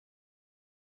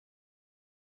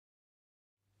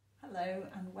Hello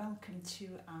and welcome to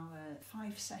our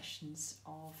 5 sessions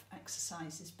of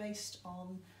exercises based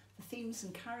on the themes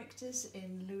and characters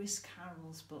in Lewis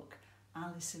Carroll's book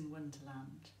Alice in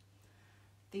Wonderland.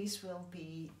 These will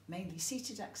be mainly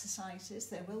seated exercises.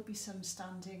 There will be some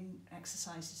standing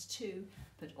exercises too,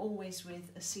 but always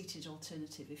with a seated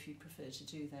alternative if you prefer to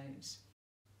do those.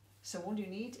 So all you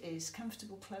need is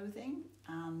comfortable clothing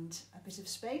and a bit of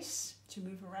space to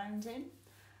move around in,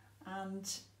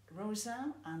 and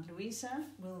Rosa and Louisa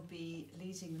will be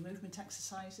leading the movement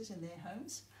exercises in their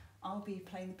homes. I'll be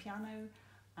playing the piano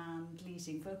and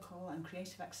leading vocal and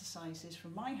creative exercises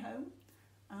from my home,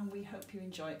 and we hope you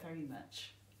enjoy it very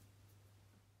much.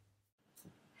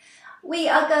 We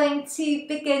are going to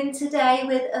begin today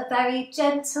with a very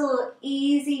gentle,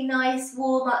 easy, nice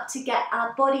warm-up to get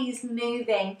our bodies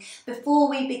moving before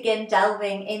we begin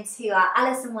delving into our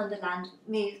Alice in Wonderland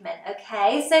movement,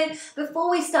 okay? So before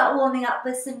we start warming up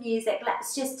with some music,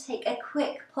 let's just take a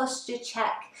quick posture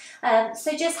check.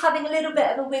 So just having a little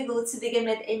bit of a wiggle to begin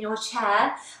with in your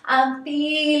chair and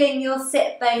feeling your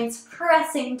sit bones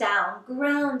pressing down,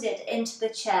 grounded into the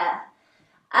chair.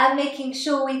 And making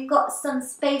sure we've got some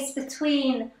space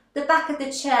between the back of the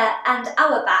chair and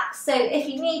our back. So if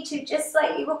you need to, just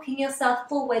slightly rocking yourself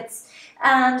forwards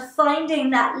and finding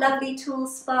that lovely tall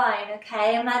spine,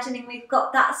 okay? Imagining we've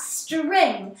got that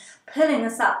string pulling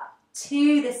us up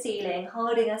to the ceiling,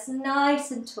 holding us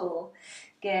nice and tall.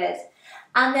 Good.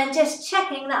 And then just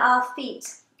checking that our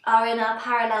feet are in our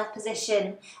parallel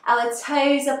position. Our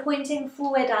toes are pointing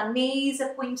forward, our knees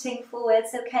are pointing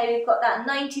forwards, okay? We've got that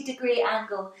 90-degree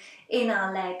angle in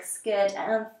our legs, good.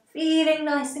 And feeling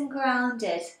nice and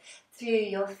grounded through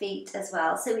your feet as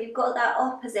well. So we've got that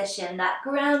opposition, that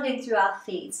grounding through our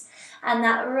feet, and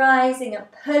that rising and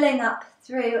pulling up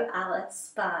through our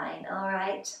spine, all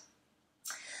right?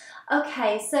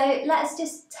 Okay, so let's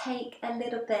just take a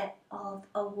little bit of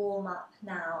a warm-up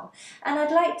now. And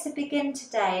I'd like to begin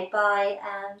today by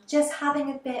just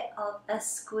having a bit of a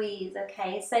squeeze,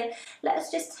 okay? So let's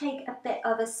just take a bit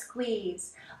of a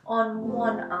squeeze on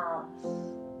one arm.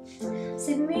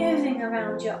 So moving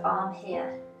around your arm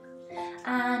here.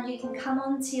 And you can come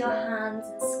onto your hands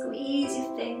and squeeze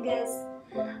your fingers.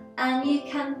 And you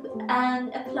can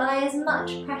apply as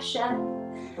much pressure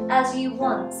as you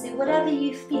want, so whatever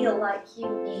you feel like you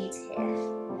need here.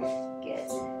 Good.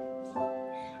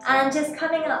 And just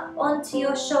coming up onto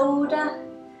your shoulder,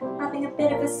 having a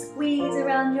bit of a squeeze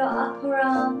around your upper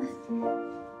arm.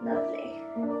 Lovely.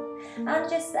 And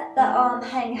just let that arm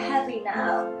hang heavy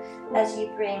now as you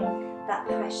bring that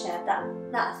pressure,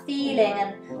 that feeling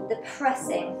and the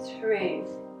pressing through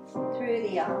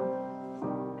the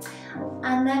arm.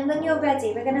 And then when you're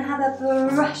ready, we're going to have a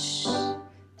brush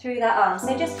through that arm.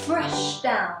 So just brush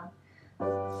down.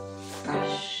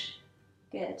 Brush.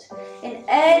 Good. In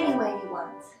any way you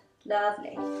want.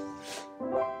 Lovely.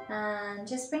 And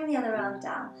just bring the other arm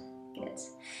down. Good.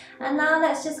 And now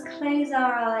let's just close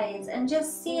our eyes and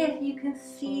just see if you can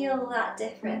feel that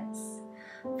difference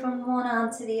from one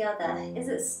arm to the other. Is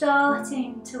it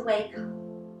starting to wake up?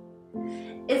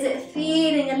 Is it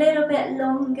feeling a little bit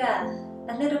longer,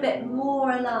 a little bit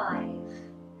more alive?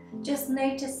 Just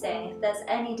noticing if there's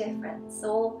any difference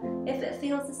or if it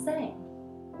feels the same.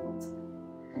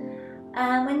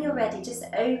 And when you're ready, just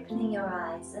opening your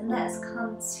eyes and let's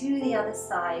come to the other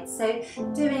side. So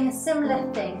doing a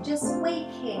similar thing, just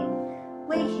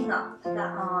waking up that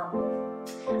arm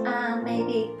and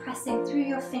maybe pressing through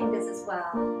your fingers as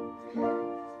well.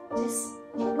 Just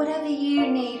whatever you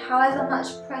need, however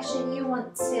much pressure you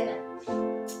want to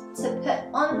put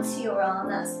onto your arm,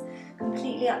 that's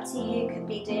completely up to you. Could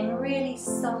be doing really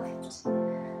soft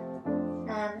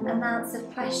amounts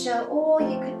of pressure, or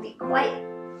you could be quite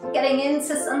getting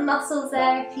into some muscles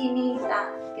there if you need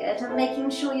that. Good. And making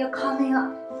sure you're coming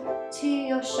up to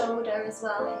your shoulder as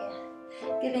well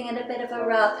here. Giving it a bit of a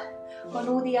rub on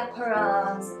all the upper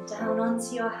arms and down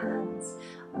onto your hands,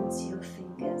 onto your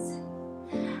fingers.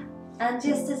 And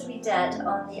just as we did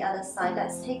on the other side,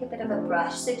 let's take a bit of a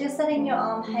brush. So just letting your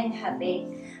arm hang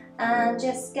heavy and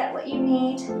just get what you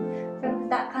need from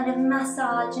that kind of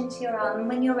massage into your arm. And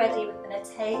when you're ready, we're going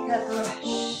to take a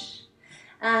brush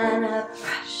and a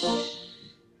brush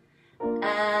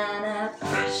and a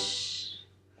brush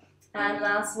and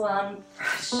last one,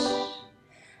 brush.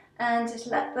 And just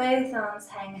let both arms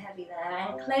hang heavy there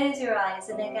and close your eyes,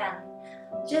 and again,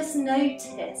 just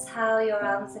notice how your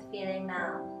arms are feeling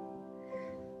now.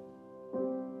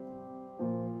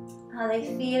 Are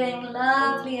they feeling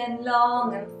lovely and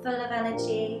long and full of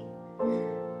energy?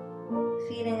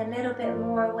 Feeling a little bit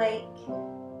more awake?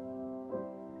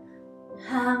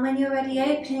 And when you're ready,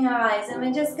 opening our eyes, and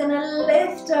we're just going to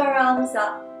lift our arms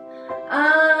up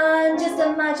And just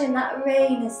imagine that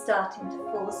rain is starting to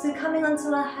fall. So coming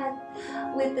onto our head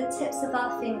with the tips of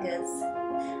our fingers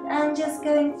and just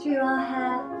going through our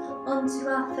hair, onto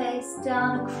our face,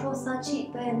 down across our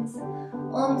cheekbones,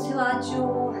 onto our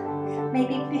jaw,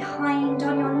 maybe behind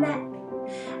on your neck,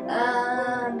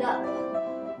 and up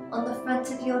on the front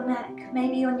of your neck,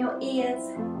 maybe on your ears.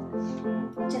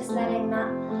 Just letting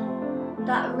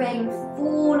that rain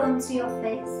fall onto your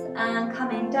face and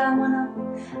coming down one up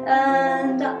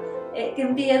and up. It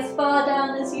can be as far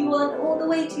down as you want, all the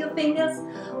way to your fingers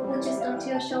or just onto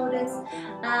your shoulders,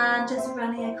 and just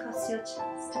running across your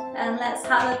chest. And let's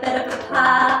have a bit of a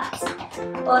pat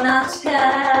on our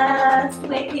chest,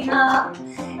 waking up.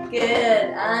 Good,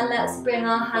 and let's bring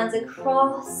our hands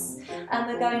across and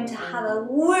we're going to have a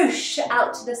whoosh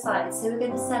out to the side. So we're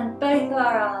going to send both of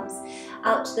our arms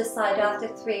out to the side after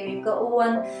 3. We've got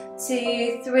 1,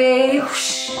 2, 3,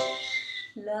 whoosh.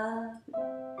 Lovely.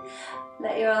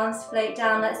 Let your arms float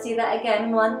down. Let's do that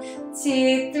again. 1,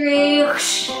 2, 3,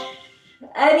 whoosh.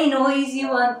 Any noise you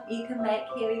want, you can make.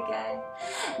 Here we go.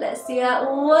 Let's do that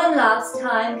one last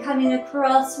time. Coming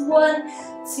across. 1,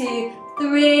 2,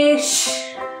 3, whoosh.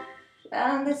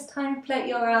 And this time float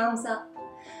your arms up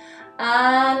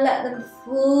and let them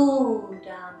fall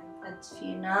down in front of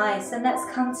you. Nice. And let's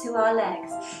come to our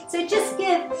legs. So just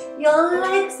give your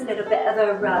legs a little bit of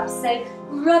a rub. So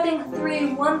rubbing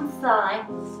through one thigh,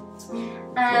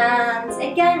 and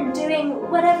again doing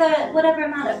whatever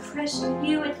amount of pressure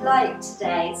you would like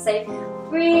today. So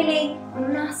really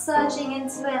massaging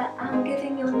into it and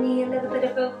giving your knee a little bit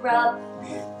of a rub,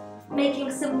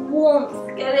 making some warmth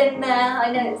go in there.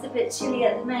 I know it's a bit chilly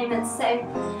at the moment, so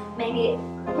maybe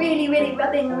really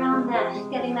rubbing around there,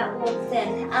 getting that warmth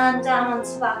in, and down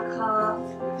onto our calf,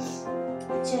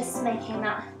 just making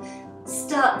that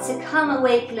start to come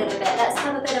awake a little bit. Let's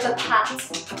have a bit of a pat,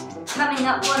 coming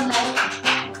up one leg.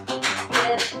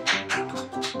 Good.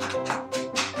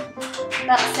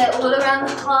 That's it, all around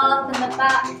the calf and the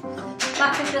back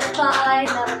of the thigh.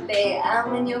 Lovely.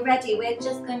 And when you're ready, we're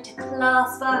just going to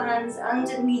clasp our hands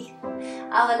underneath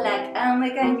our leg, and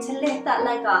we're going to lift that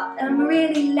leg up and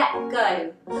really let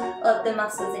go of the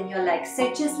muscles in your leg.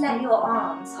 So just let your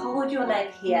arms hold your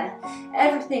leg here.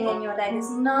 Everything in your leg is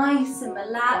nice and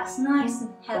relaxed, nice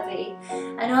and heavy.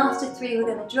 And after 3,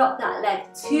 we're going to drop that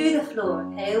leg to the floor.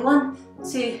 Okay, 1,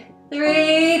 2,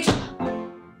 3.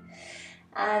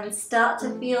 And start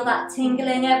to feel that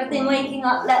tingling, everything waking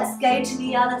up. Let's go to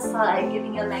the other side,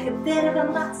 giving your leg a bit of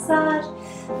a massage.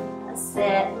 That's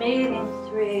it, moving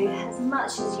through as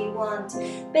much as you want.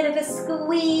 Bit of a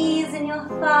squeeze in your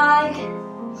thigh.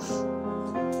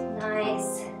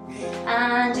 Nice.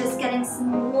 And just getting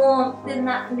some warmth in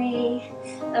that knee,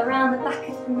 around the back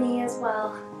of the knee as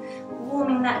well.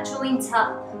 Warming that joint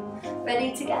up,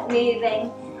 ready to get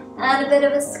moving. And a bit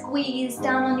of a squeeze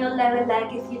down on your lower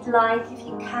leg if you'd like, if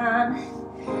you can.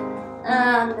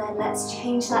 And then let's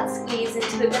change that squeeze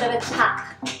into a bit of a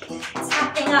tap.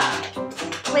 Tapping up,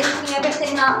 waking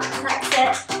everything up,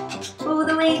 that's it. All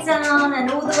the way down and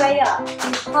all the way up.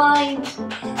 You find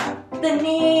the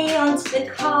knee onto the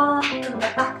calf and the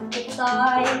back of the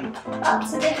thigh, up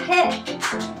to the hip.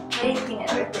 Waking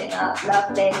everything up,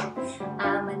 lovely.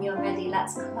 And when you're ready,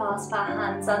 let's clasp our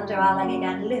hands under our leg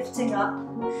again, lifting up,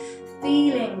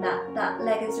 feeling that that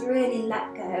leg is really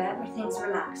let go, everything's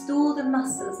relaxed, all the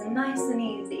muscles are nice and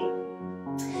easy.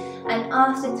 And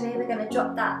after 3, we're going to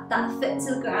drop that foot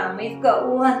to the ground. We've got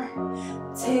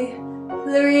 1, 2,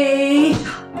 3.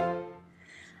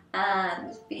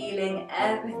 And feeling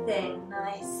everything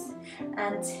nice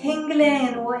and tingling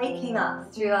and waking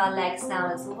up through our legs now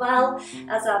as well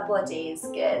as our bodies.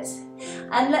 Good.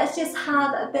 And let's just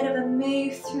have a bit of a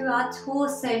move through our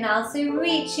torso now. So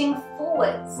reaching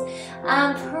forwards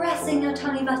and pressing your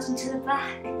tummy button to the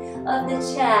back of the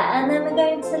chair. And then we're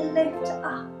going to lift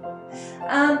up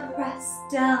and press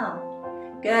down.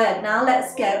 Good. Now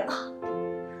let's go up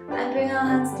and bring our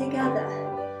hands together.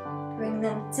 Bring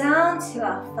them down to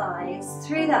our thighs,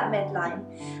 through that midline,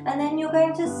 and then you're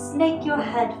going to snake your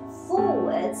head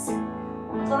forwards,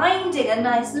 finding a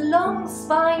nice long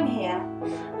spine here,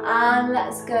 and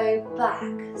let's go back.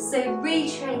 So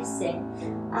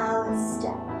retracing our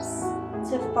steps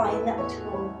to find that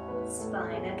tall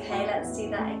spine. Okay, let's do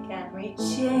that again.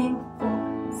 Reaching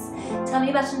forwards,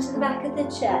 tummy button to the back of the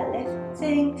chair,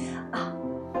 lifting up,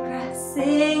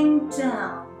 pressing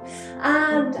down,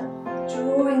 and up.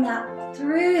 Drawing that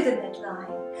through the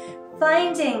midline,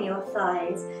 finding your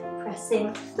thighs,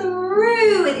 pressing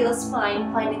through with your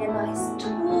spine, finding a nice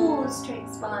tall straight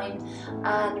spine,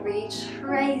 and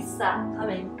retrace that,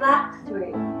 coming back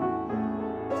through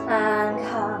and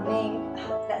coming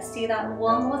up. Let's do that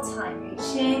one more time.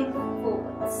 Reaching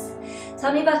forwards.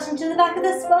 Tummy button to the back of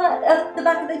the spine, the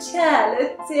back of the chair.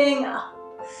 Lifting up.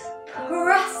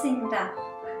 Pressing down.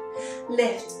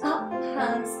 Lift up,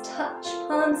 hands touch,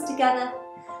 palms together.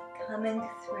 Coming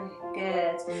through.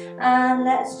 Good. And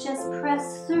let's just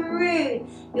press through.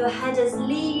 Your head is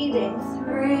leading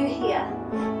through here.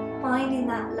 Finding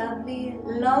that lovely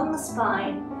long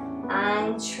spine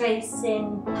and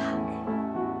tracing back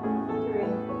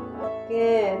through.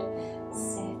 Good.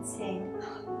 Sitting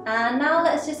up. And now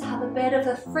let's just have a bit of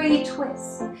a free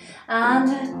twist. And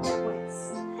a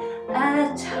twist. A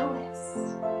twist.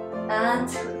 And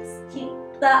twist.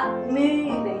 Keep that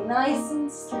moving nice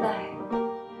and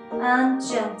slow and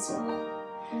gentle.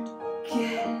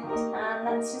 Good. And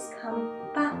let's just come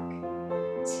back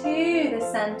to the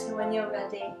center when you're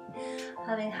ready.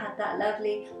 Having had that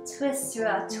lovely twist through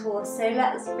our torso,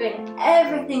 let's bring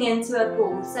everything into a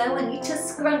ball. So I want you to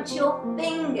scrunch your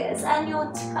fingers and your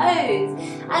toes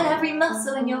and every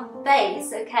muscle in your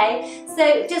face, okay?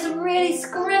 So just really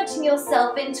scrunching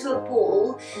yourself into a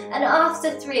ball, and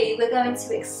after 3 we're going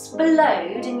to explode,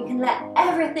 and you can let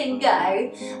everything go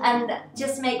and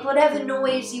just make whatever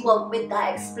noise you want with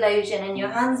that explosion, and your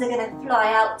hands are going to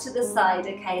fly out to the side,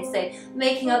 okay? So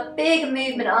making a big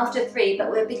movement after 3,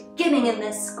 but we're beginning in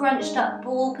this scrunched up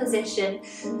ball position,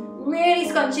 really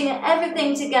scrunching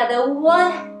everything together.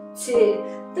 1,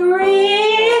 2,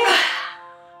 3.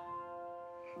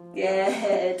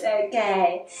 Good,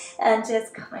 okay, and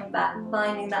just coming back,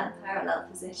 finding that parallel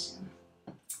position.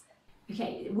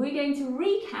 Okay, we're going to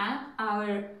recap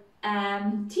our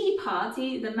tea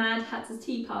party, the Mad Hatter's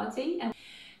tea party.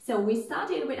 So we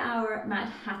started with our Mad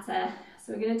Hatter.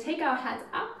 So we're going to take our hat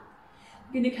up.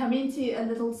 We're going to come into a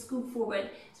little scoop forward.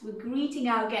 So we're greeting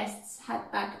our guests,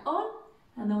 hat back on,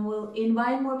 and then we'll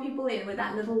invite more people in with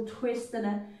that little twist and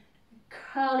a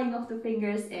curling of the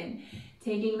fingers in.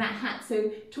 Taking that hat,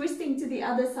 so twisting to the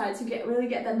other side to really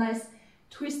get that nice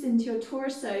twist into your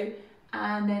torso,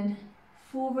 and then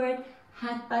forward,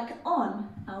 hat back on,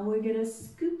 and we're gonna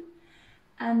scoop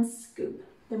and scoop.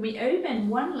 Then we open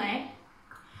one leg,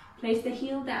 place the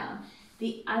heel down,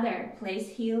 the other, place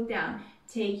heel down.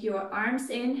 Take your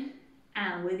arms in,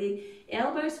 and with the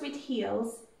elbows with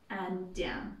heels and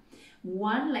down.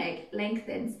 One leg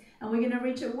lengthens, and we're gonna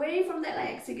reach away from the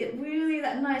leg to get really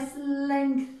that nice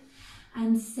length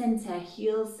and center,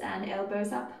 heels and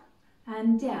elbows up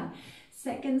and down.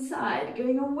 Second side,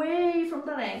 going away from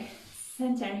the leg,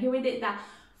 center. Here we did that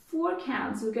 4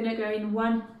 counts. We're gonna go in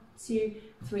 1, 2,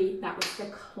 3. That was the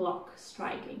clock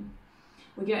striking.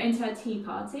 We go into our tea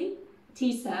party,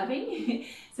 tea serving.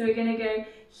 So we're gonna go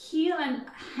heel and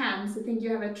hand. So think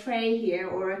you have a tray here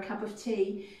or a cup of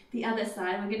tea. The other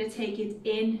side, we're gonna take it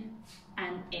in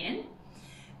and in.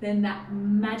 Then that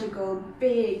magical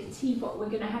big teapot we're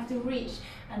gonna have to reach,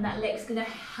 and that leg's gonna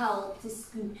help to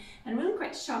scoop. And really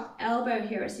quite sharp elbow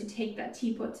here as you take that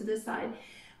teapot to the side.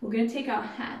 We're gonna take our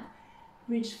hand,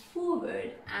 reach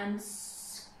forward and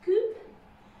scoop,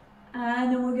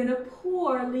 and then we're gonna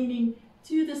pour, leaning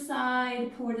to the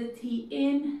side, pour the tea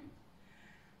in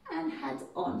and hat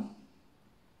on.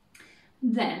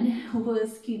 Then we'll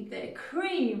scoop the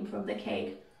cream from the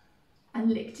cake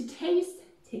and lick to taste.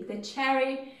 Take the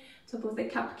cherry, top of the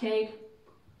cupcake,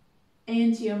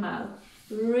 into your mouth,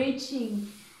 reaching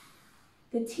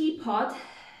the teapot,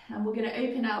 and we're gonna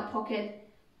open our pocket,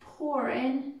 pour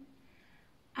in,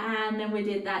 and then we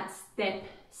did that step,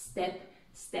 step,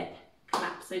 step,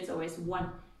 clap. So it's always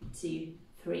 1, 2,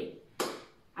 3.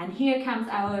 And here comes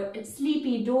our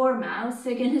sleepy dormouse.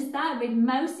 So we're gonna start with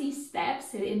mousy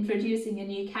steps, so introducing a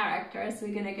new character. So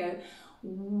we're gonna go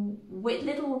with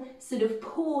little sort of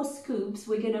paw scoops.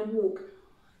 We're gonna walk,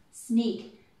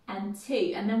 sneak, and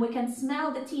 2, and then we can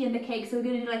smell the tea and the cake. So we're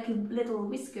gonna do like little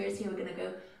whiskers here. We're gonna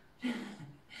go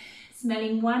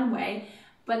smelling one way,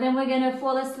 but then we're gonna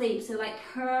fall asleep. So like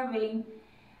curving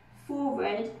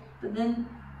forward, but then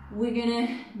we're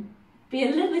gonna be a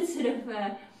little bit sort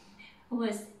of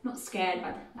almost not scared,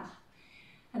 but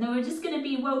and then we're just gonna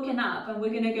be woken up, and we're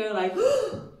gonna go like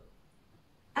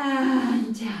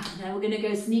and down. Now we're gonna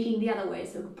go sneaking the other way,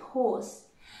 so pause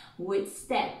with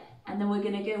step, and then we're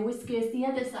gonna go whiskers the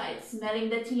other side, smelling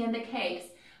the tea and the cakes,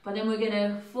 but then we're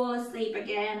gonna fall asleep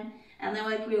again, and then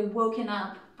like we're woken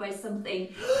up by something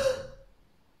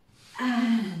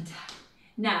and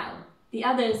now the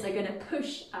others are gonna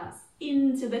push us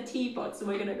into the teapot, so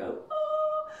we're gonna go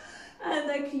and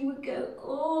like you would go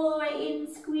all the way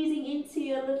in, squeezing into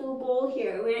your little ball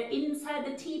here. We're inside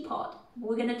the teapot.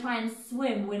 We're gonna try and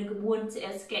swim. We want to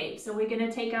escape. So we're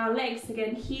gonna take our legs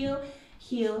again, heel,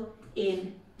 heel,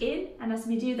 in, in, and as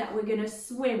we do that, we're going to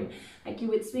swim like you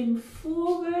would swim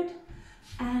forward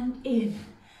and in,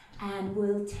 and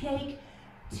we'll take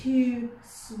 2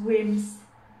 swims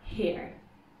here.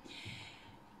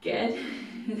 Good.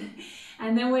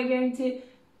 And then we're going to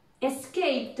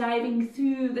escape diving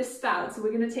through the spout. So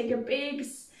we're going to take a big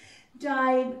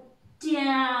dive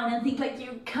down and think like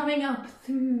you're coming up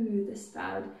through the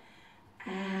spout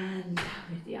and down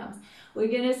with the arms. We're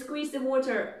going to squeeze the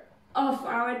water off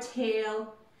our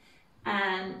tail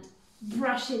and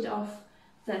brush it off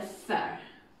the fur.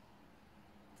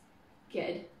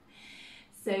 Good.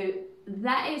 So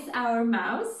that is our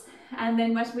mouse, and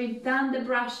then once we've done the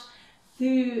brush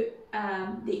through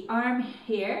the arm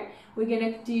here, we're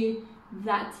going to do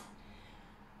that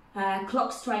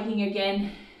clock striking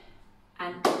again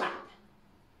and clap.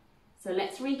 So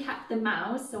let's recap the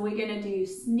mouse. So we're going to do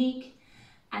sneak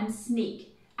and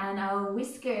sneak, and our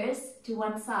whiskers to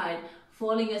one side,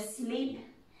 falling asleep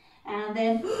and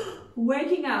then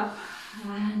waking up,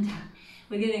 and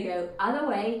we're going to go other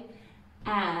way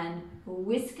and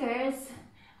whiskers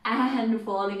and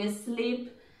falling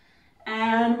asleep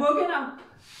and woken up,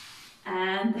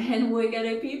 and then we're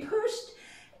going to be pushed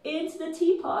into the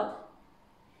teapot,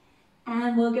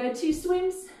 and we'll go 2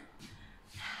 swims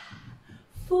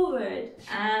forward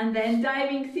and then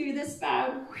diving through the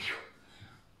spout,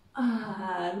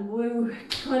 and we'll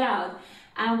cut out,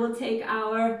 and we'll take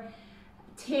our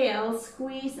tail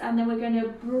squeeze, and then we're going to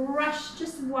brush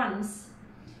just once.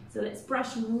 So let's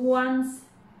brush once,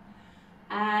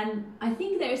 and I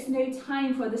think there's no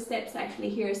time for the steps actually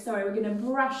here. Sorry, we're going to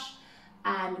brush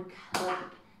and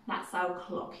clap. That's our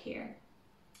clock here.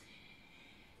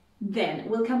 Then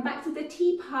we'll come back to the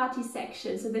tea party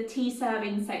section, so the tea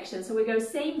serving section. So we go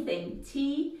same thing,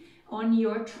 tea on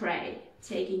your tray,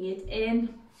 taking it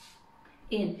in,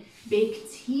 big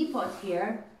teapot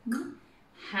here,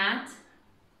 hat,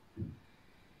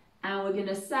 and we're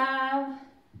gonna serve,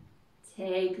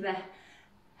 take the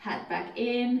hat back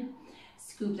in,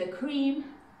 scoop the cream,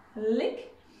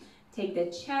 lick, take the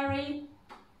cherry,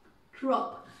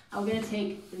 drop. I'm gonna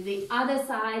take the other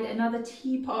side, another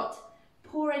teapot,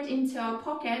 pour it into our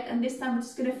pocket, and this time we're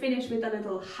just gonna finish with a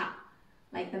little hat,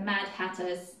 like the Mad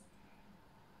Hatter's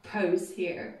pose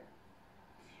here.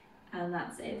 And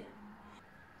that's it.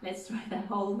 Let's try the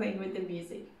whole thing with the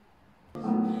music.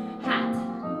 Hat.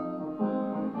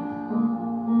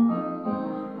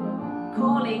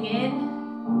 Calling in.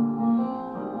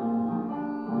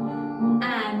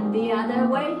 And the other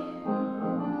way.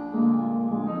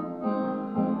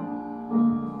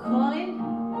 Calling.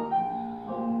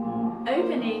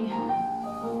 Opening.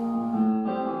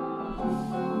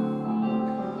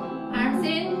 Arms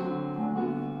in.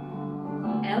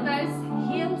 Elbows,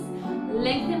 heels,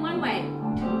 lengthen one way.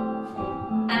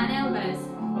 And elbows.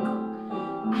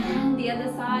 And the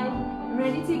other side.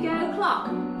 Ready to go. Clock.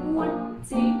 1,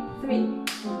 2, 3.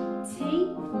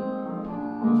 Tea.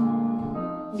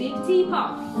 Big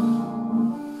teapot.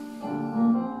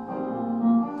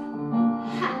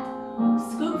 Hat.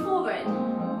 Scoop forward.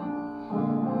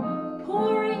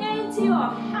 Pouring into your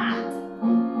hat.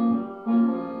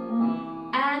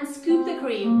 And scoop the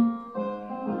cream.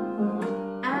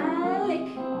 And lick.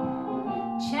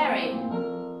 Cherry.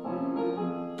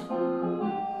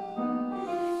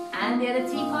 And the other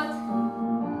teapot.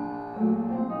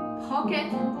 Pocket.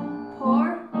 Pour.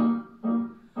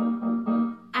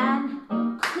 And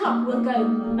clock will go.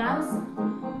 Mouse.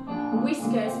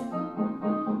 Whiskers.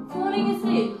 Falling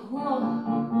asleep. Whoa.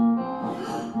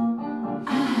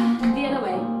 And the other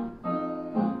way.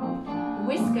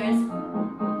 Whiskers.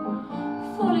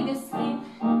 Falling asleep.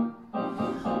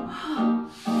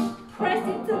 Press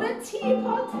into the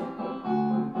teapot.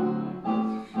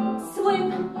 Swim.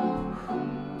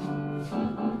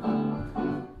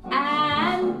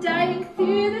 And diving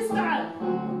through the spout.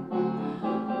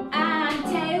 And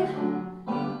tail.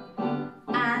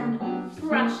 And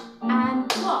brush. And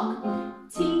clock.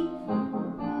 Tea.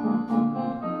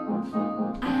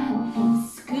 And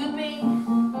scooping.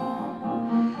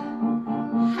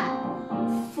 Hat.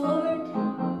 Forward.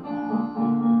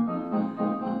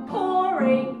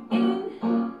 Pouring in.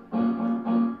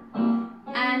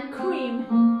 And cream.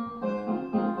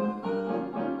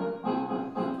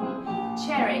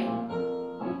 Cherry.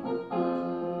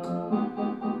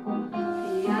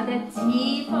 The other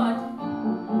teapot.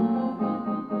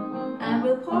 And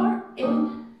we'll pour in.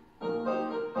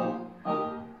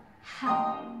 Ha.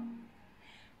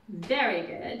 Very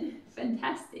good.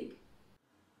 Fantastic.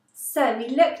 So So we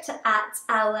looked at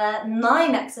our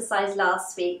mime exercise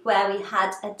last week where we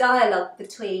had a dialogue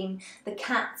between the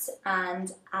cat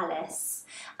and Alice.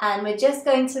 And we're just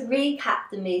going to recap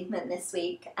the movement this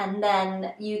week, and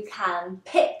then you can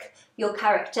pick your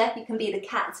character. You can be the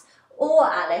cat or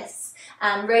Alice,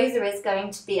 and Rosa is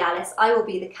going to be Alice. I will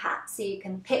be the cat, so you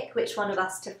can pick which one of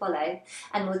us to follow,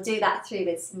 and we'll do that through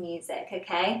with some music,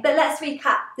 okay? But let's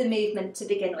recap the movement to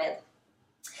begin with.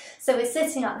 So we're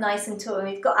sitting up nice and tall, and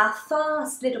we've got our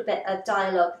fast little bit of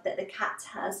dialogue that the cat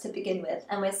has to begin with,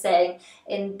 and we're saying,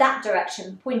 in that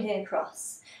direction, pointing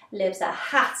across, lives a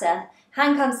hatter,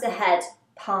 hand comes to head,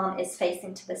 palm is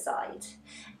facing to the side.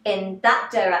 In that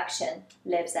direction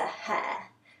lives a hare.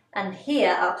 And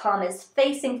here our palm is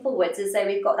facing forwards as though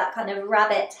we've got that kind of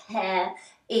rabbit hare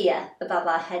ear above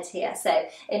our head here. So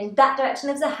in that direction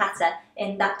lives a hatter,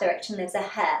 in that direction lives a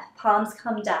hare. Palms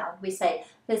come down. We say,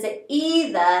 is it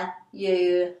either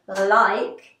you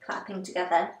like, clapping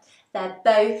together, they're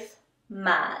both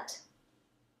mad.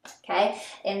 Okay,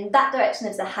 in that direction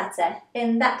lives a hatter,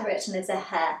 in that direction lives a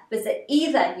hare. Is it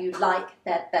either you like,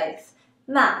 they're both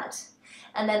mad.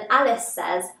 And then Alice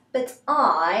says, but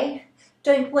I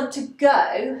don't want to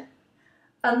go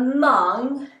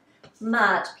among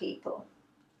mad people.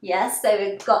 Yes, so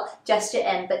we've got gesture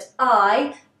in, but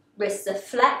I, wrists are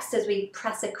flexed as we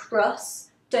press across,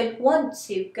 don't want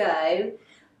to go.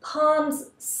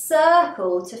 Palms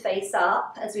circle to face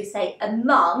up as we say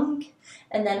among,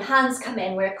 and then hands come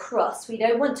in, we're across. We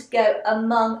don't want to go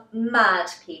among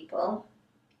mad people.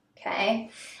 Okay,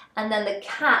 and then the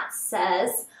cat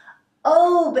says,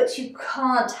 oh, but you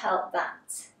can't help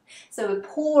that. So we're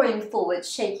pouring forward,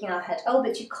 shaking our head. Oh,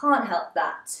 but you can't help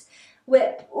that.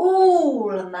 We're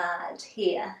all mad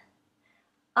here.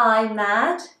 I'm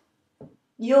mad,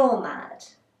 you're mad.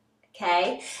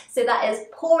 Okay, so that is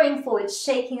pouring forward,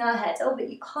 shaking our head. Oh, but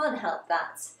you can't help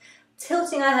that.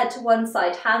 Tilting our head to one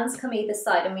side, hands come either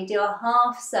side, and we do a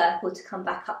half circle to come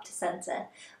back up to centre.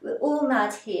 We're all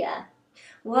mad here.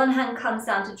 One hand comes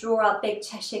down to draw our big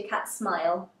Cheshire Cat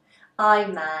smile.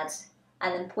 I'm mad.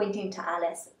 And then pointing to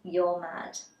Alice, you're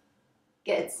mad.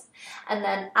 Good. And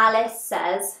then Alice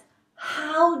says,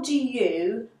 how do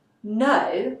you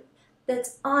know that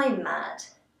I'm mad?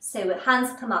 So with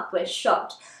hands come up, we're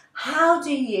shocked. How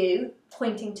do you,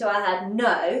 pointing to our head,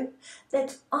 know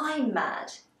that I'm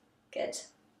mad? Good.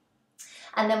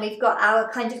 And then we've got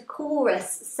our kind of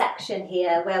chorus section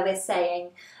here where we're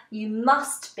saying, you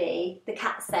must be, the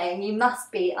cat's saying, you must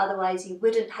be, otherwise you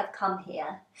wouldn't have come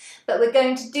here. But we're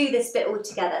going to do this bit all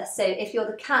together. So if you're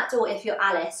the cat or if you're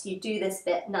Alice, you do this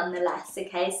bit nonetheless,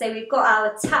 okay? So we've got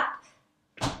our tap,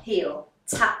 heel,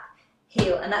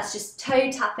 and that's just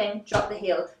toe tapping, drop the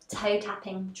heel, toe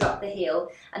tapping, drop the heel.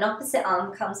 And opposite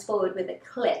arm comes forward with a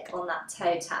click on that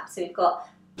toe tap. So we've got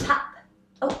tap,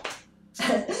 oh,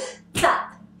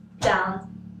 tap, down,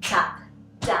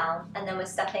 and then we're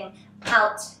stepping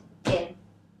out,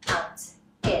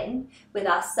 in, with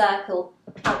our circle,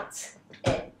 out,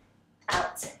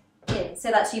 in. So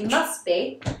that's you must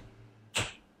be,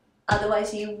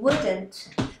 otherwise you wouldn't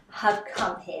have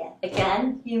come here.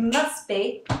 Again, you must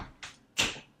be,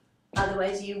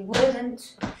 otherwise you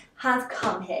wouldn't have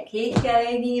come here. Keep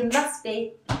going, you must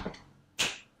be,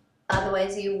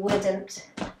 otherwise you wouldn't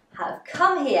have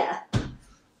come here.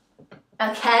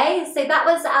 Okay, so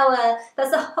that's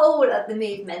the whole of the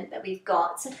movement that we've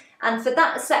got. And for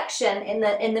that section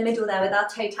in the middle there with our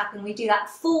toe tapping, we do that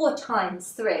 4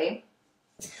 times through.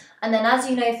 And then as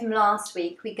you know from last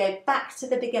week, we go back to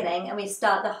the beginning and we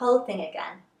start the whole thing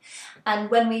again. And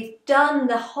when we've done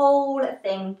the whole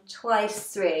thing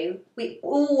twice through, we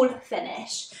all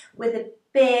finish with a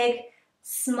big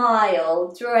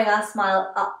smile, drawing our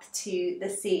smile up to the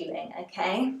ceiling,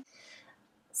 okay?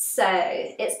 So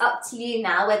it's up to you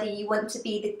now whether you want to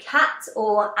be the cat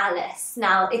or Alice.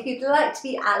 Now, if you'd like to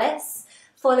be Alice,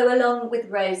 follow along with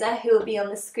Rosa, who will be on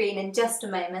the screen in just a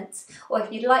moment. Or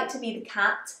if you'd like to be the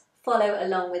cat, follow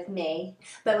along with me.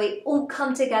 But we all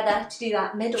come together to do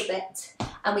that middle bit,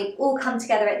 and we all come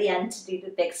together at the end to do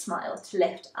the big smile, to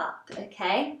lift up,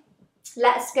 okay?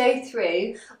 Let's go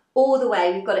through all the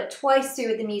way. We've got it twice through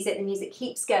with the music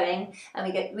keeps going,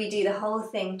 and we do the whole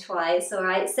thing twice, all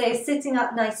right? So sitting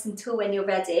up nice and tall when you're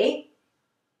ready.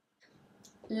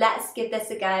 Let's give this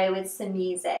a go with some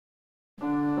music.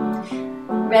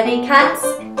 Ready, cats?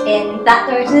 In that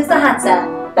direction is the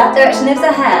hatter, that direction is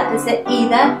the hare. Is it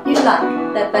either you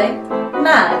like, they're both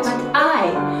mad. But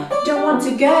I don't want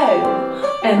to go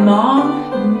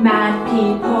among mad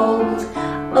people.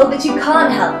 Oh, but you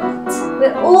can't help it.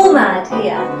 We're all mad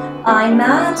here. I'm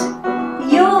mad,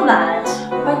 you're mad.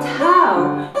 But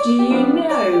how do you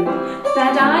know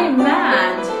that I'm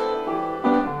mad?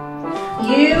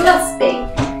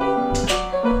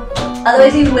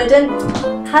 otherwise you wouldn't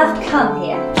have come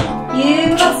here.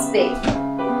 You must be.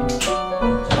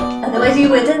 Otherwise you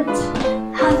wouldn't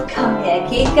have come here.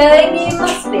 Keep going, you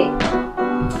must be.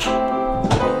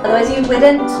 Otherwise you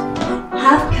wouldn't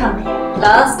have come here.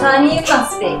 Last time, you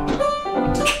must be.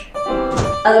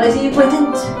 Otherwise you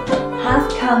wouldn't have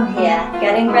come here.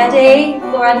 Getting ready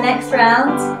for our next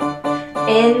round.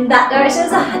 In that direction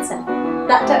is a hatter.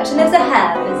 That direction is a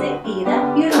hare. Is it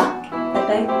either you like?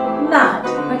 They're both mad.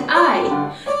 But I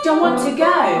don't want to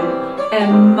go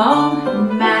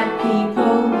among mad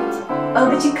people. Oh,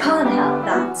 but you can't help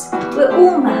that. We're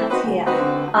all mad here.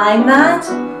 I'm mad.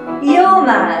 You're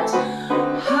mad.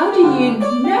 How do you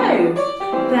know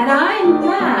that I'm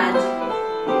mad?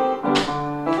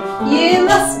 You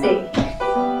must be.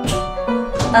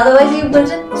 Otherwise you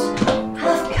wouldn't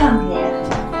have come here.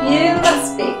 You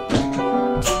must be.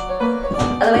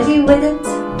 Otherwise you wouldn't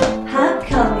have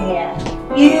come here.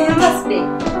 You must be.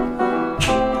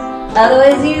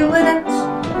 Otherwise you wouldn't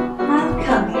have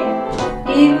come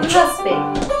here. You must be.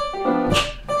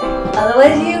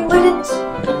 Otherwise you wouldn't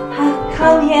have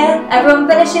come here. Everyone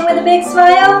finishing with a big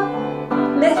smile.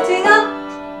 Lifting up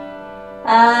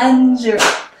and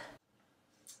drop.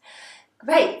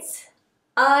 Great.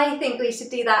 I think we should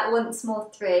do that once more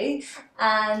through,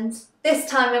 and this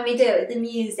time when we do it with the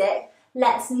music,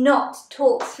 let's not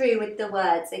talk through with the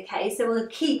words, okay? So we'll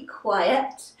keep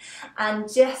quiet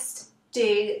and just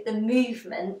do the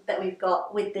movement that we've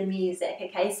got with the music,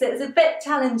 okay? So it's a bit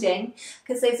challenging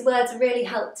because those words really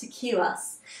help to cue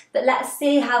us, but let's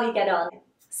see how we get on.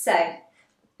 So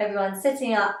everyone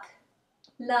sitting up,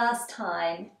 last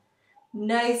time,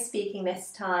 no speaking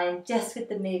this time, just with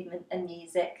the movement and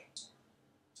music.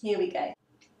 Here we go.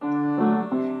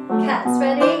 Cats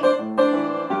ready?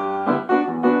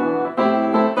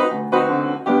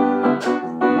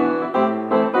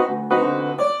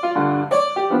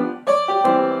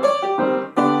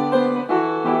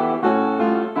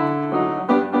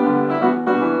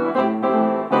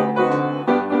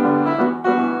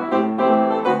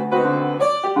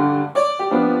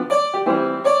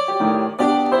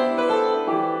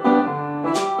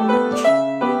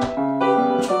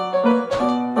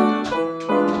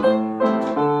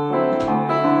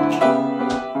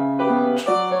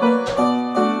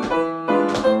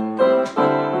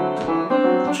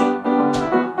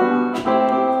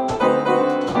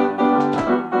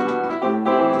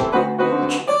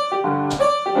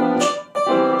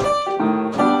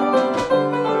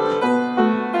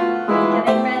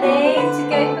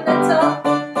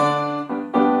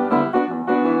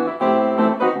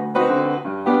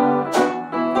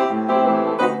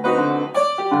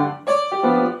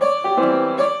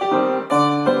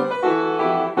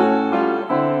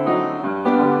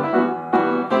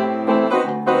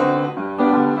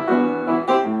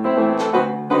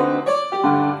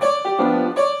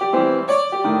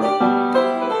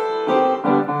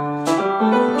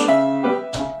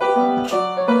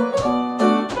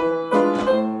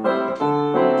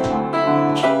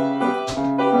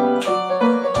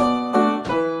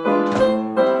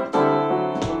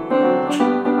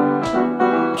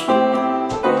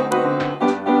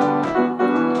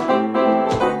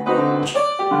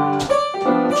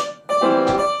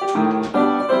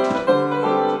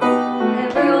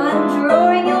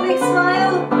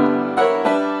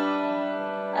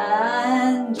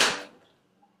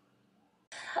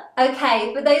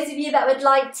 Okay, for those of you that would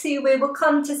like to, we will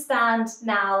come to stand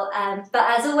now,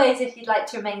 but as always, if you'd like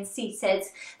to remain seated,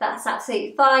 that's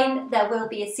absolutely fine. There will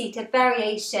be a seated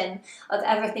variation of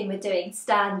everything we're doing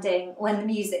standing when the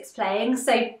music's playing,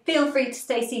 so feel free to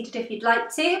stay seated if you'd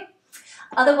like to.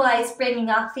 Otherwise, bringing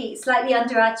our feet slightly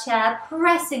under our chair,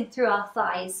 pressing through our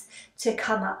thighs to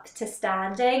come up to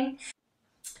standing.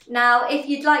 Now, if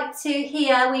you'd like to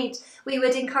here, we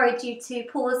would encourage you to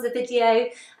pause the video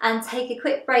and take a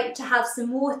quick break to have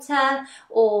some water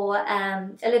or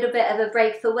a little bit of a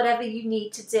break for whatever you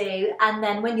need to do. And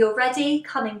then when you're ready,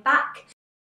 coming back.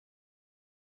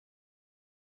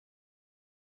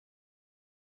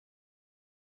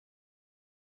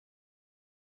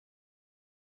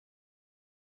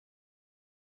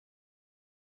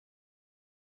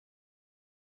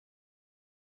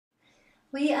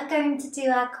 We are going to do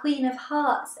our Queen of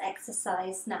Hearts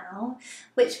exercise now,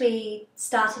 which we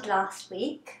started last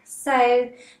week. So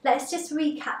let's just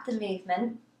recap the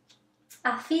movement.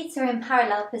 Our feet are in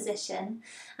parallel position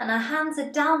and our hands are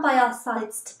down by our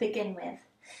sides to begin with.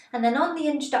 And then on the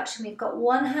introduction, we've got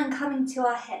one hand coming to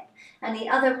our hip and the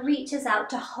other reaches out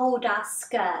to hold our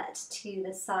skirt to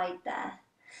the side there.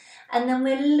 And then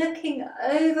we're looking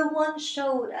over one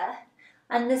shoulder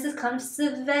And this is kind of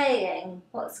surveying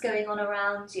what's going on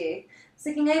around you. It's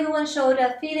looking over one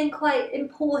shoulder, feeling quite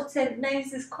important,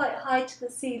 nose is quite high to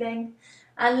the ceiling,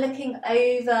 and looking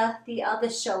over the other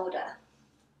shoulder.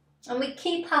 And we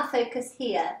keep our focus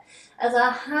here as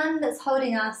our hand that's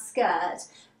holding our skirt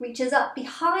reaches up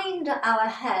behind our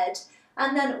head,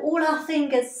 and then all our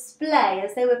fingers splay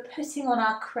as they were putting on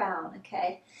our crown,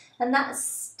 okay? And that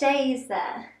stays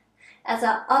there as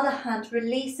our other hand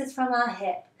releases from our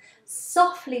hip,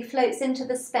 softly floats into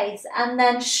the space, and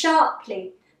then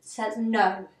sharply says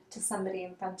no to somebody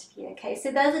in front of you, okay?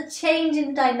 So there's a change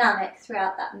in dynamic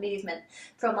throughout that movement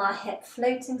from our hip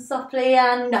floating softly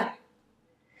and no.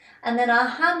 And then our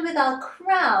hand with our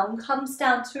crown comes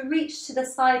down to reach to the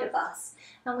side of us,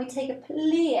 and we take a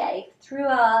plie through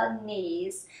our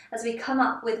knees as we come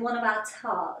up with one of our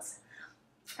tarts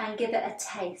and give it a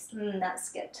taste.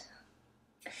 That's good.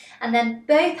 And then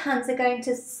both hands are going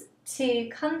to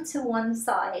come to one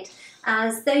side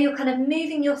as though you're kind of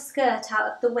moving your skirt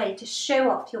out of the way to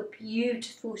show off your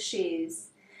beautiful shoes,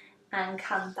 and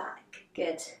come back.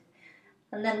 Good.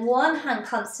 And then one hand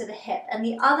comes to the hip and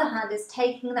the other hand is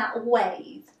taking that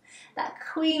wave, that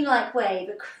queen-like wave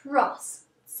across,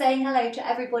 saying hello to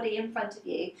everybody in front of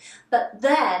you. But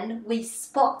then we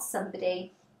spot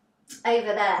somebody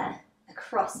over there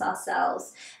across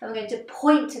ourselves, and we're going to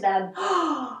point to them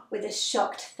with a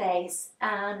shocked face,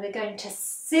 and we're going to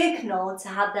signal to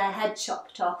have their head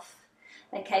chopped off.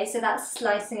 Okay, so that's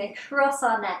slicing across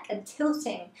our neck and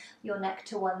tilting your neck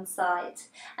to one side,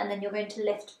 and then you're going to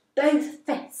lift both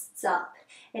fists up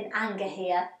in anger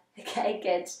here. Okay,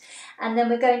 good. And then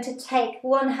we're going to take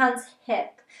one hand's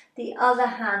hip, the other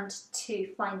hand to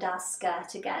find our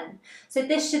skirt again. So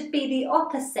this should be the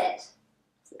opposite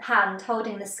hand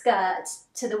holding the skirt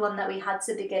to the one that we had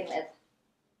to begin with.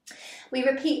 We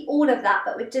repeat all of that,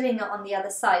 but we're doing it on the other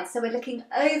side. So we're looking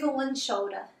over one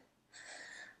shoulder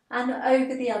and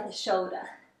over the other shoulder.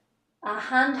 Our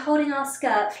hand holding our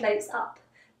skirt floats up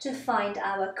to find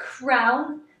our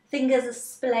crown. Fingers are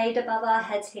splayed above our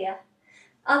head here.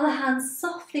 Other hand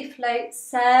softly floats,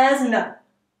 says no.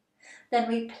 Then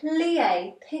we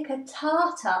plie, pick a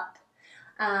tart up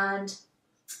and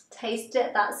taste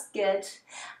it, that's good.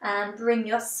 And bring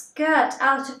your skirt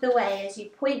out of the way as you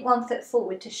point one foot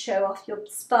forward to show off your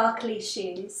sparkly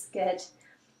shoes. Good.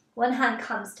 One hand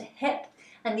comes to hip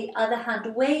and the other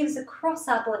hand waves across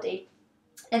our body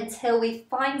until we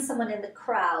find someone in the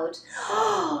crowd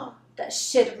that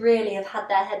should really have had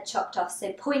their head chopped off.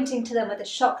 So pointing to them with a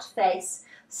shocked face,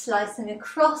 slicing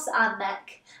across our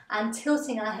neck and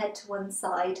tilting our head to one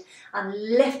side and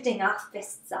lifting our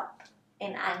fists up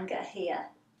in anger here.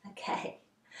 Okay,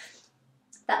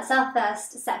 that's our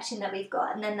first section that we've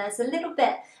got, and then there's a little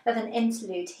bit of an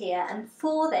interlude here, and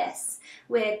for this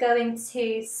we're going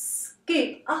to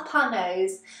scoop up our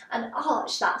nose and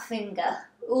arch that finger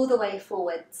all the way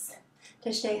forwards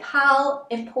to show how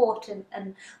important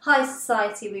and high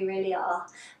society we really are.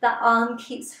 That arm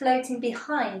keeps floating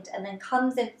behind and then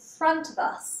comes in front of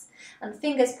us, and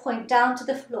fingers point down to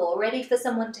the floor, ready for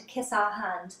someone to kiss our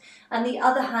hand, and the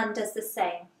other hand does the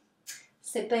same.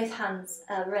 So both hands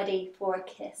are ready for a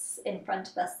kiss in front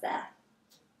of us there.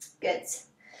 Good.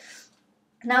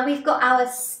 Now we've got our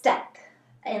step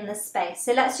in the space.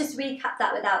 So let's just recap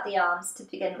that without the arms to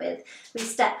begin with. We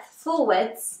step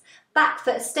forwards, back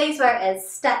foot stays where it is,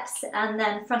 steps, and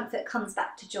then front foot comes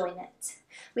back to join it.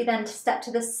 We then step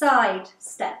to the side,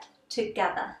 step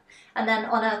together. And then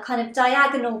on a kind of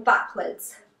diagonal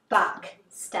backwards, back,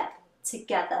 step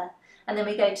together. And then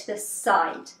we go to the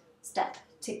side, step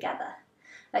together.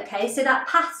 Okay, so that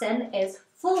pattern is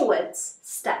forwards,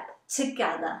 step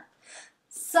together,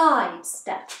 side,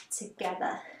 step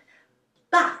together,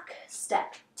 back,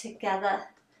 step together,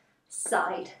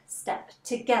 side, step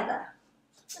together.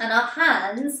 And our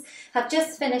hands have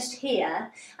just finished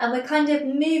here, and we're kind of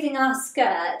moving our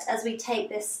skirt as we take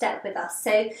this step with us.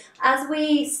 So as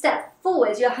we step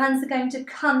forwards, your hands are going to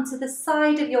come to the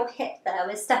side of your hip there.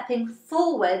 We're stepping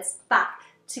forwards, back,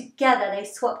 together. They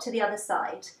swap to the other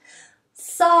side.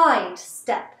 Side,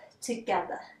 step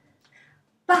together,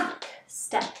 back,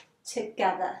 step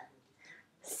together,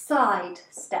 side,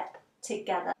 step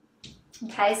together.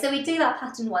 Okay, so we do that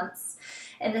pattern once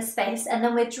in the space, and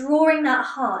then we're drawing that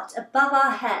heart above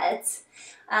our heads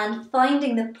and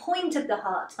finding the point of the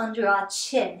heart under our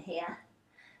chin here.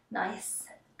 Nice.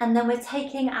 And then we're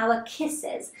taking our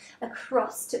kisses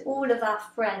across to all of our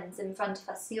friends in front of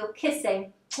us. So you're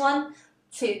kissing 1,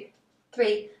 2,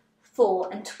 3, 4,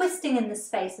 and twisting in the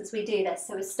space as we do this.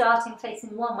 So we're starting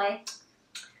facing one way,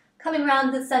 coming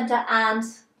round the centre and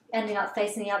ending up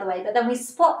facing the other way. But then we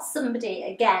spot somebody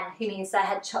again who needs their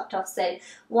head chopped off. So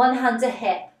one hand to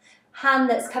hip, hand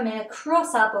that's coming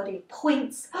across our body,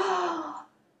 points,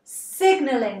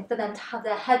 signalling for them to have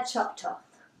their head chopped off.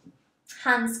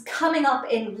 Hands coming up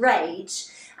in rage,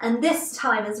 and this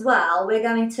time as well we're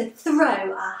going to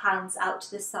throw our hands out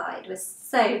to the side. We're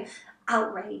so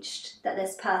outraged that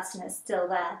this person is still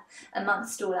there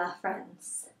amongst all our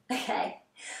friends. Okay,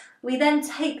 we then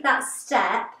take that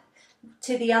step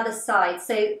to the other side,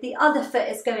 so the other foot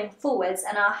is going forwards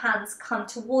and our hands come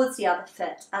towards the other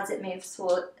foot as it moves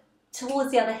forward,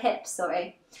 towards the other hip,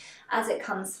 sorry, as it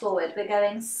comes forward. We're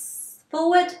going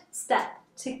forward, step,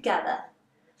 together,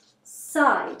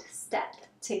 side, step,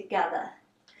 together,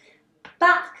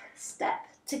 back, step,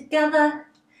 together,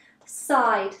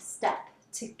 side, step,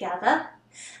 together,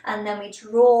 and then we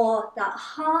draw that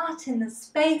heart in the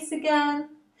space again,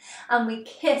 and we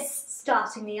kiss,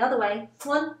 starting the other way.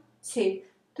 1, 2,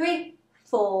 3,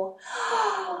 4.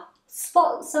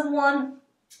 Spot someone,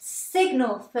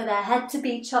 signal for their head to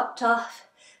be chopped off,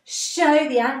 show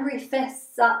the angry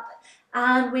fists up,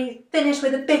 and we finish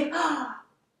with a big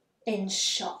in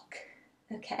shock.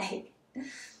 Okay,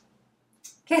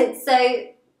 good. So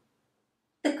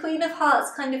the Queen of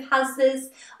Hearts kind of has this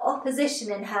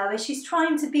opposition in her where she's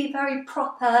trying to be very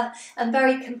proper and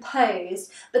very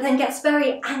composed, but then gets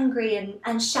very angry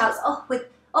and shouts off with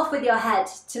your head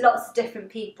to lots of different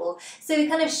people. So we're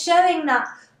kind of showing that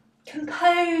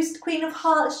composed Queen of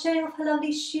Hearts, showing off her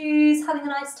lovely shoes, having a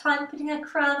nice time, putting her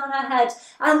crown on her head,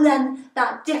 and then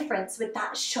that difference with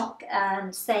that shock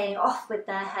and saying off with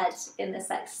their head in this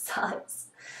exercise.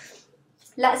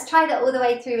 Let's try that all the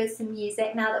way through with some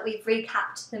music now that we've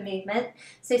recapped the movement.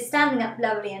 So standing up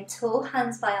lovely and tall,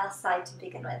 hands by our side to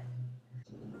begin with.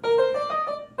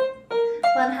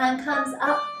 One hand comes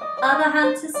up, other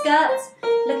hand to skirts,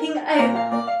 looking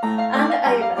over and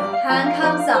over. Hand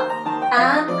comes up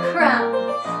and crown,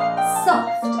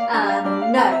 soft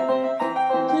and no.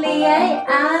 Plie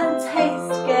and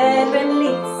taste, good,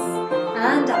 release.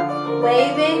 And up,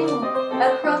 waving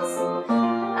across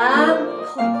and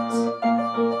point.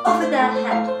 Off with their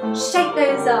head, shake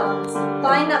those arms,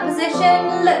 find that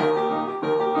position, look,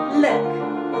 look.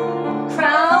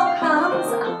 Crown comes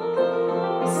up,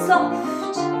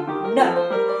 soft, no.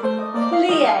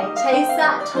 Plie, taste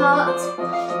that tart,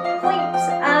 point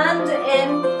and in,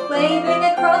 waving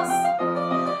across,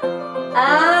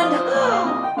 and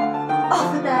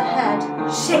off with their head,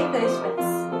 shake those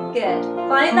wrists, good.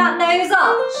 Find that nose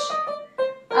arch,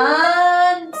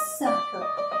 and circle,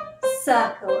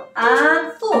 circle,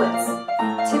 and forwards,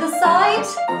 to the side,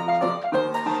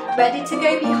 ready to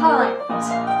go behind,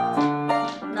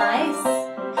 nice,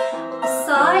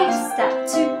 side step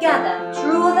together,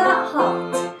 draw that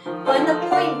heart, find the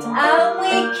point and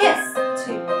we kiss,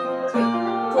 2, 3,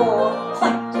 4,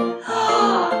 point,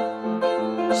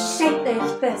 shake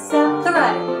those fists and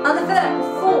throw, other foot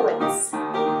forwards,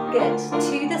 good,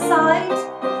 to the side,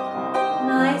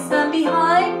 nice and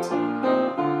behind,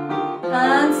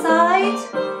 and side,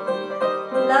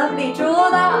 lovely, draw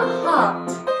that heart,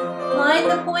 find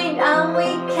the point and we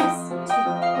kiss, 2,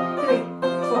 3,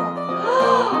 4,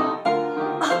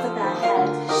 up with their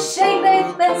head, shake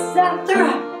those fists and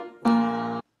throw.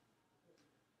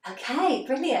 Okay,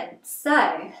 brilliant.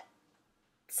 So,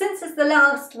 since it's the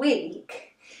last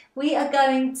week, we are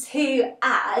going to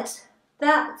add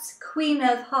that Queen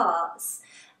of Hearts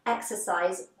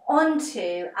exercise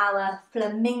onto our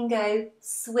flamingo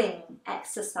swing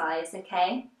exercise,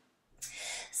 okay?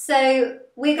 So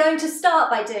we're going to start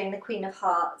by doing the Queen of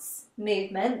Hearts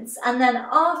movements, and then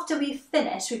after we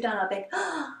finish, we've done our big,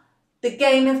 the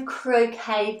game of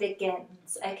croquet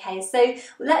begins, okay? So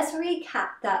let's recap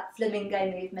that flamingo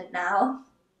movement now,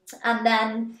 and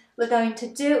then we're going to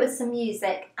do it with some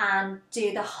music and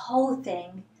do the whole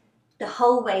thing, the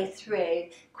whole way through,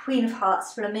 Queen of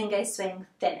Hearts, flamingo swing,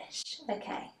 finish,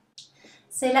 okay?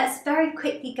 So let's very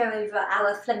quickly go over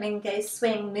our flamingo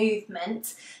swing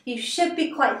movement. You should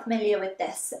be quite familiar with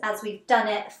this as we've done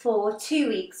it for 2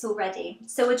 weeks already.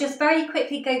 So we'll just very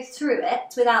quickly go through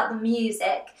it without the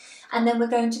music, and then we're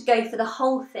going to go for the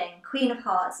whole thing, Queen of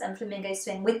Hearts and flamingo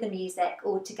swing with the music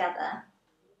all together.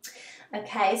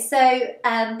 Okay, so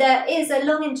there is a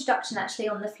long introduction actually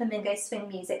on the flamingo swing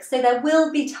music, so there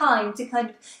will be time to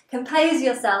kind of compose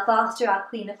yourself after our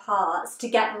Queen of Hearts to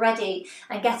get ready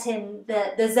and get in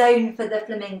the zone for the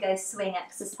flamingo swing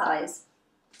exercise.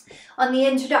 On the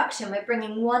introduction, we're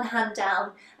bringing one hand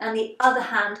down and the other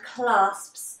hand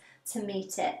clasps to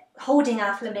meet it, holding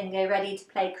our flamingo ready to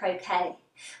play croquet.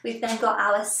 We've then got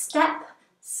our step,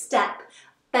 step,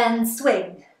 bend,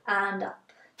 swing, and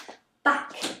up,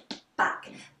 back,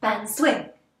 back, bend, swing,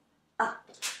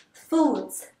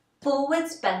 forwards,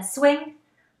 forwards, bend, swing,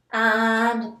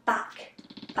 and back,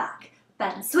 back,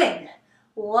 bend, swing.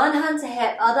 One hand to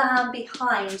hip, other hand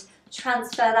behind,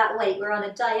 transfer that weight. We're on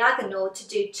a diagonal to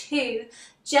do 2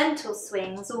 gentle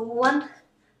swings, 1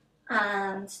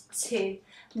 and 2.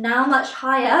 Now much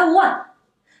higher, 1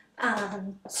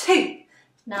 and 2.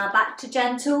 Now back to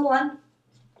gentle, 1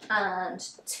 and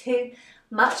 2.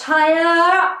 Much higher,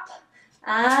 up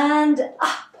and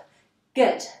up.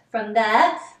 Good. From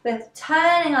there, we're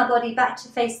turning our body back to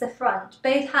face the front.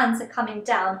 Both hands are coming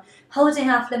down, holding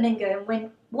our flamingo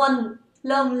in one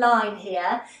long line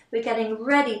here. We're getting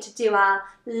ready to do our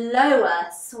lower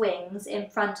swings in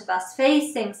front of us,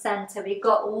 facing center. We've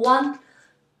got 1,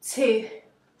 2,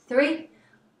 3,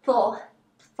 4,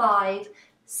 5,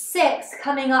 6,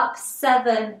 coming up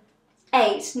 7,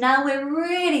 8. Now we're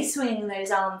really swinging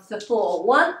those arms for 4.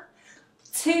 1,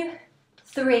 2,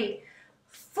 3,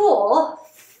 4,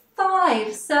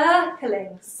 5,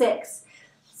 circling, 6,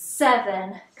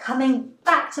 7, coming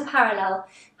back to parallel,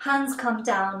 hands come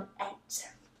down, 8.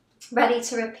 Ready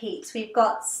to repeat. We've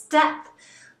got step,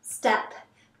 step,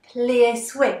 plie,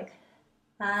 swing,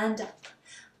 and up,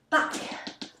 back,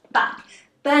 back,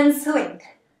 bend, swing,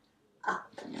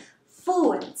 up,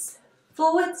 forwards,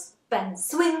 forwards, bend,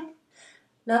 swing,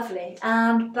 lovely,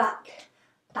 and back,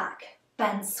 back,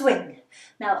 bend, swing.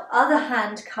 Now other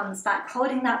hand comes back,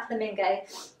 holding that flamingo,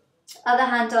 other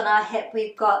hand on our hip.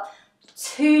 We've got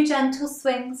 2 gentle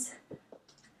swings,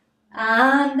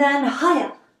 and then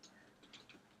higher,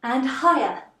 and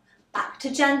higher, back to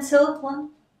gentle, 1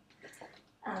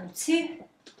 and 2,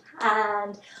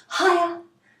 and higher,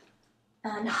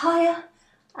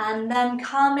 and then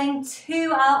coming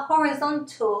to our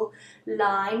horizontal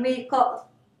line. We've got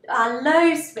our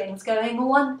low swings going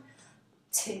 1,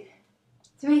 2,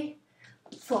 3,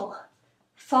 4,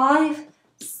 5,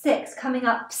 6, coming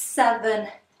up 7,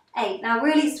 8. Now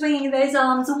really swinging those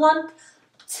arms, 1,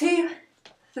 2,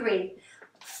 3,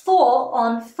 4,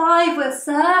 on 5 we're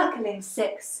circling,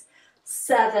 6,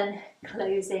 7,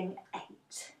 closing 8.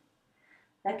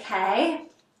 Okay,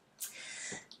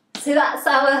 so that's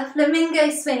our flamingo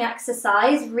swing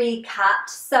exercise recapped.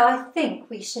 So I think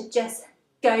we should just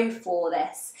go for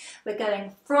this. We're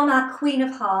going from our Queen of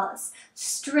Hearts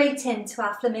straight into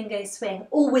our flamingo swing,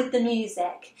 all with the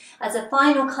music, as a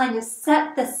final kind of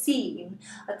set the scene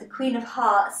of the Queen of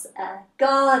Hearts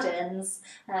gardens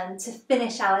to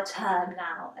finish our term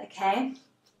now, okay?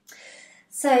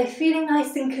 So feeling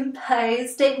nice and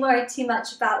composed, don't worry too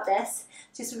much about this,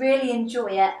 just really enjoy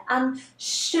it and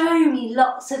show me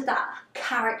lots of that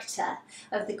character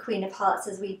of the Queen of Hearts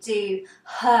as we do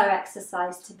her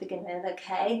exercise to begin with,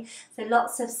 okay? So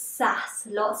lots of sass,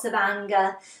 lots of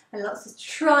anger, and lots of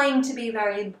trying to be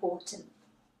very important.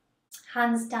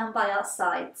 Hands down by our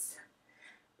sides.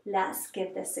 Let's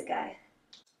give this a go.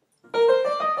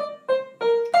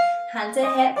 Hand to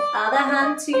hip, other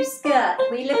hand to skirt.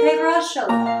 We look over our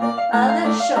shoulder,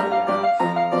 other shoulder.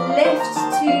 Lift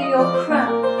to your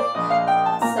crown.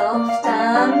 Soft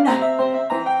and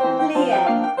plie.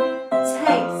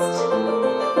 Taste,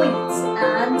 point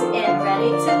and in.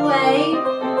 Ready to wave.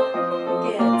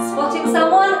 Good. Spotting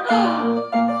someone.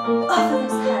 Offer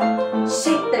this hand.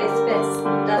 Shake those fists.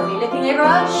 Lovely. Looking over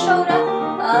our shoulder,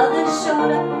 other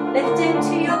shoulder. Lift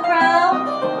into your crown.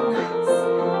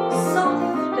 Nice.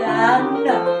 Soft and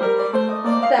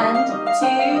bend to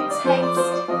taste.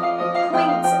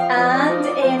 Point and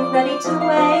in, ready to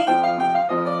wave.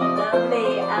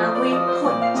 Lovely, and we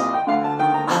point.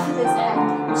 Offer this head,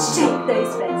 shake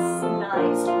those fists.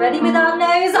 Nice. Ready with our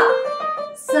nose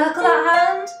up. Circle that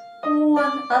hand.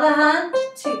 1, other hand,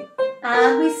 2.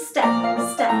 And we step,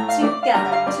 step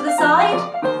together. To the side.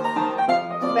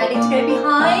 Ready to go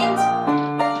behind.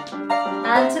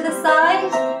 And to the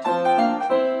side.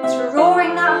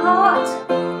 Drawing that heart.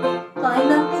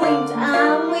 Find the point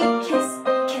and we kiss.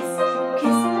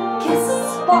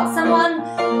 Spot someone,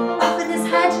 offer this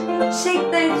head,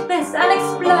 shake those fists and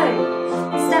explode.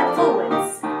 Step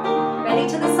forwards, ready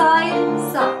to the side,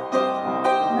 side.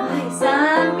 Nice,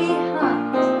 and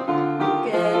behind.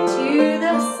 Good, to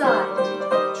the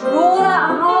side. Draw that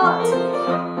heart,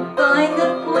 find the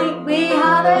point. We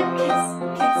have a kiss,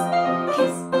 kiss,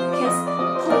 kiss, kiss,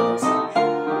 point.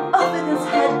 Offer this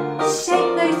head,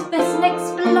 shake those fists and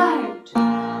explode.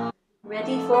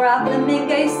 Ready for our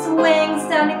flamingo swing,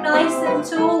 standing nice and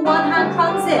tall. One hand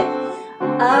comes in,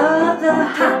 other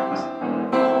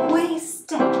hand. We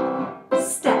step,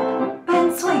 step,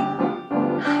 bend, swing.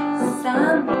 Nice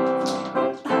and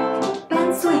back,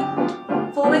 bend, swing.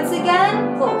 Forwards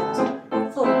again, forward,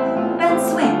 forward, bend,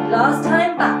 swing. Last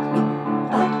time back,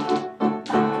 back, back,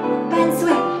 bend,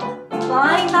 swing.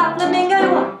 Find that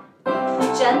flamingo. 1,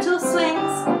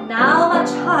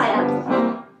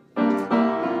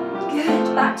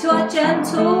 back to our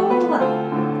gentle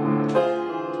 1, 2,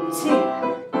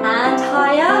 and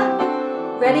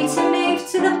higher, ready to move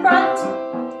to the front.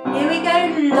 Here we go,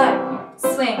 low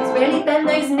swings, really bend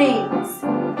those knees.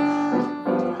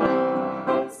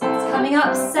 6, coming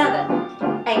up,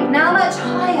 7, 8, now much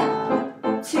higher,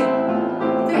 2,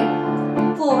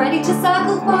 3, 4, ready to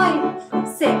circle, 5,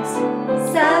 6,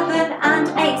 7, and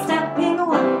 8, stepping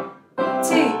 1,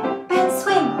 2, bend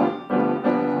swing,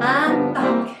 and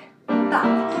back,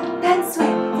 back, bend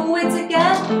swing, forwards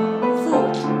again,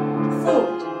 forward,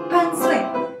 forward, bend swing,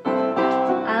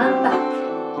 and back,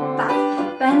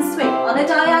 back, bend swing, on a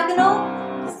diagonal,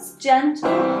 it's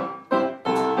gentle,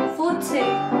 for 2,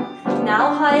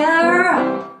 now higher up,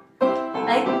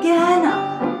 again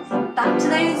up, back to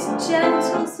those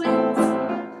gentle swings,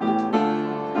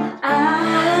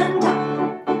 and up,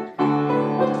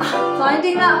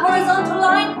 finding that horizontal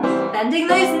line, bending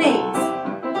those knees,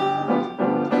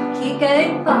 keep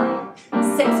going, 5,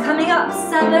 6, coming up,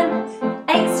 7,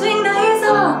 8, swing those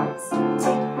arms, 2,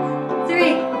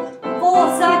 3,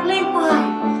 4, circling, 5,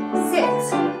 6,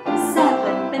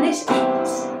 7, finish 8.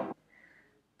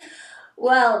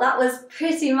 Well, that was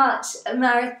pretty much a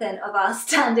marathon of our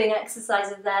standing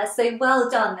exercises there, so well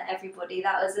done everybody,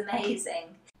 that was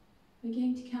amazing. We're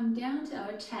going to come down to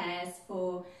our chairs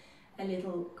for a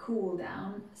little cool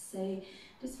down. So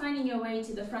just finding your way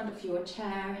to the front of your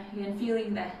chair, again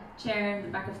feeling the chair in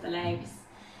the back of the legs,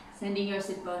 sending your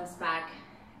sit bones back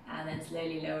and then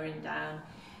slowly lowering down,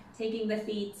 taking the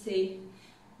feet to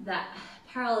that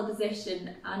parallel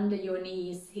position under your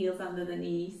knees, heels under the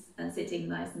knees, and sitting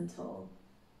nice and tall.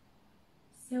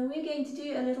 So we're going to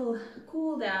do a little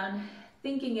cool down,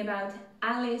 thinking about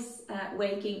Alice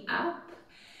waking up,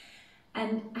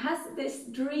 and has this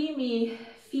dreamy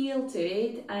feel to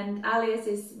it, and Alice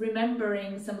is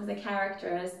remembering some of the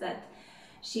characters that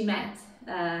she met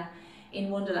in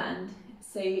Wonderland.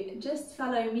 So just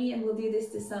follow me and we'll do this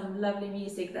to some lovely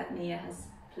music that Nia has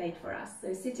played for us.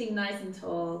 So sitting nice and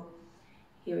tall,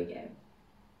 here we go.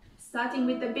 Starting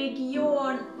with the big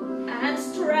yawn and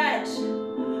stretch.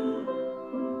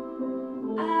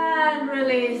 And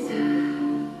release.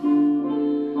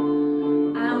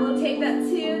 And we'll take that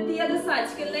to the other side.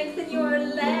 So you can lengthen your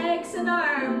legs and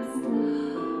arms.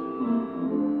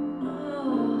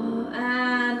 Oh,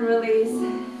 and release.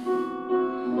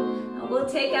 And we'll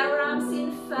take our arms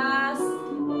in first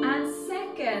and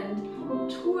second.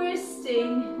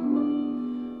 Twisting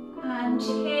and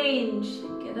change.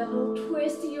 Get a little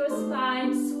twist to your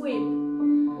spine. Sweep.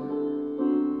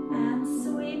 And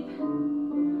sweep.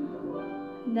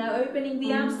 Now opening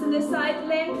the arms to the side,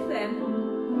 lengthen,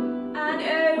 and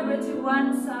over to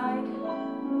one side,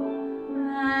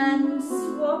 and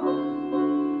swap,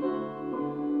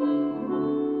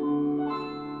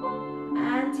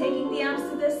 and taking the arms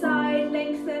to the side,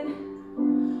 lengthen,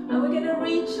 and we're going to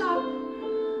reach up,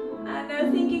 and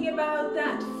now thinking about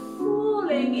that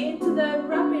falling into the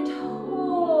rabbit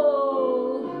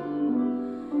hole,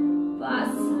 but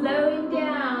slowing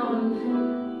down.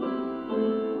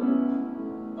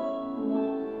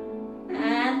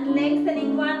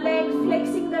 Lengthening one leg,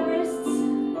 flexing the wrists,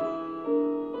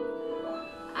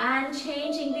 and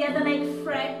changing the other leg,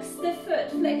 flex the foot,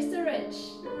 flex the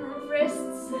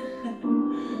wrists,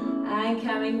 and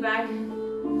coming back,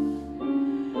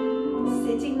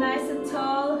 sitting nice and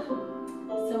tall.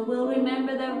 So we'll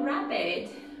remember the rabbit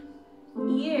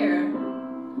ear,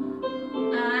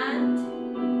 and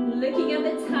looking at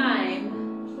the time,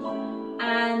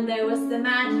 and there was the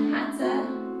Mad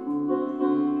Hatter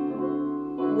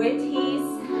with his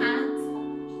hat,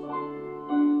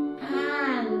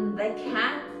 and the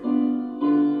cat,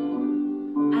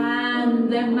 and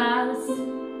the mouse,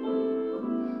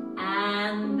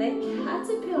 and the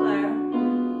caterpillar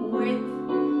with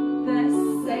the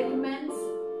segments,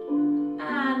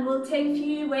 and we'll take a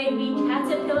few wavy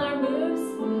caterpillar moves,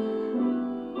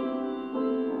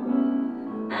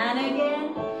 and again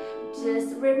just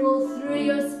ripple through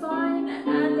your spine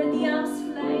and let the arms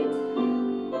float.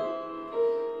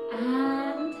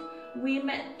 And we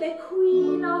met the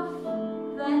Queen of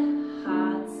the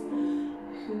Hearts,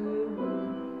 who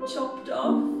chopped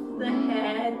off the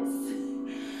heads,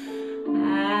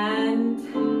 and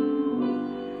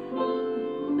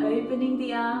opening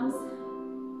the arms,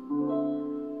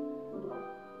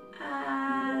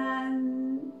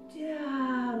 and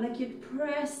down, like you'd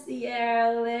press the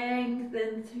air,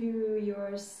 lengthen through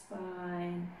your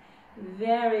spine.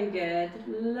 Very good,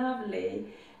 lovely.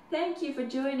 Thank you for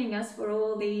joining us for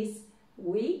all these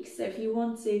weeks. So if you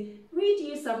want to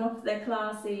redo some of the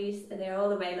classes, they're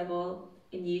all available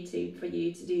in YouTube for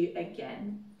you to do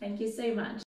again. Thank you so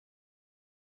much.